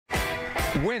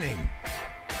Winning.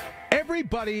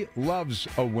 Everybody loves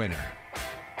a winner.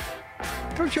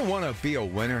 Don't you want to be a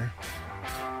winner?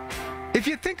 If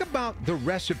you think about the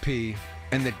recipe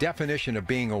and the definition of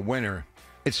being a winner,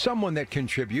 it's someone that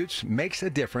contributes, makes a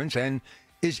difference, and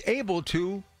is able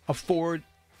to afford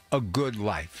a good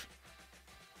life.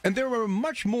 And there are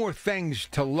much more things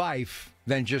to life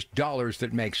than just dollars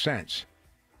that make sense.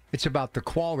 It's about the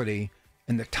quality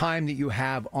and the time that you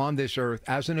have on this earth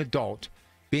as an adult,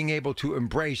 being able to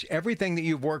embrace everything that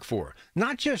you've worked for,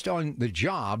 not just on the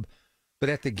job, but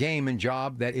at the game and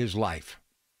job that is life.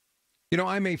 You know,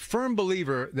 I'm a firm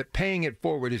believer that paying it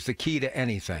forward is the key to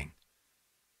anything.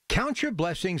 Count your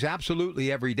blessings absolutely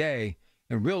every day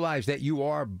and realize that you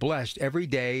are blessed every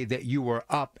day that you are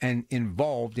up and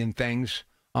involved in things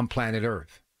on planet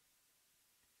Earth.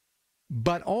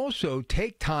 But also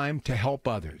take time to help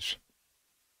others.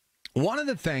 One of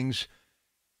the things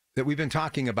that we've been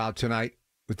talking about tonight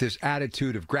with this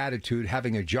attitude of gratitude,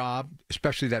 having a job,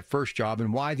 especially that first job,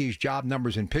 and why these job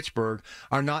numbers in Pittsburgh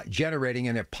are not generating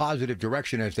in a positive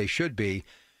direction as they should be,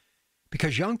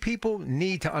 because young people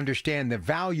need to understand the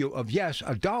value of, yes,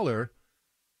 a dollar,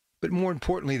 but more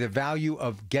importantly, the value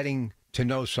of getting to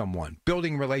know someone,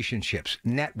 building relationships,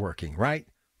 networking, right?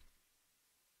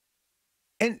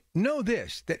 And know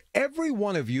this, that every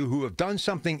one of you who have done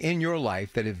something in your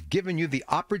life that have given you the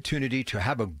opportunity to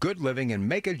have a good living and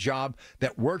make a job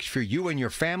that works for you and your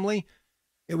family,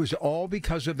 it was all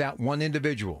because of that one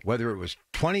individual, whether it was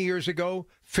 20 years ago,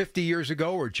 50 years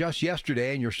ago, or just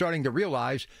yesterday, and you're starting to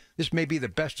realize this may be the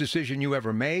best decision you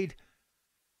ever made.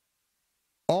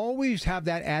 Always have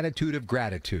that attitude of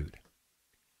gratitude.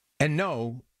 And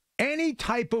know any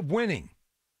type of winning,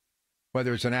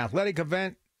 whether it's an athletic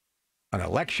event, an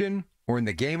election, or in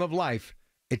the game of life,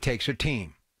 it takes a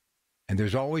team. And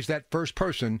there's always that first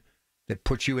person that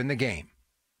puts you in the game.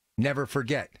 Never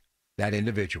forget that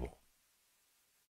individual.